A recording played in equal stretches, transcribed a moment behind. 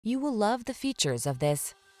You will love the features of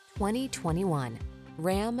this 2021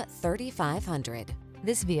 Ram 3500.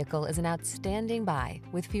 This vehicle is an outstanding buy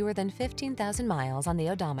with fewer than 15,000 miles on the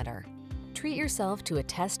odometer. Treat yourself to a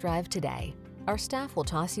test drive today. Our staff will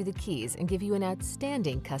toss you the keys and give you an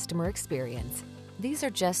outstanding customer experience. These are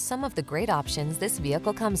just some of the great options this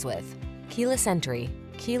vehicle comes with: keyless entry,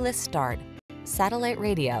 keyless start, satellite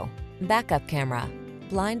radio, backup camera,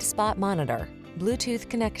 blind spot monitor, Bluetooth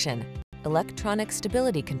connection, electronic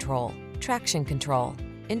stability control, traction control,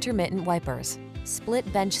 intermittent wipers, split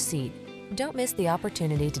bench seat. Don't miss the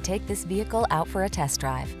opportunity to take this vehicle out for a test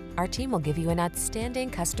drive. Our team will give you an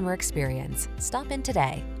outstanding customer experience. Stop in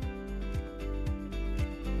today.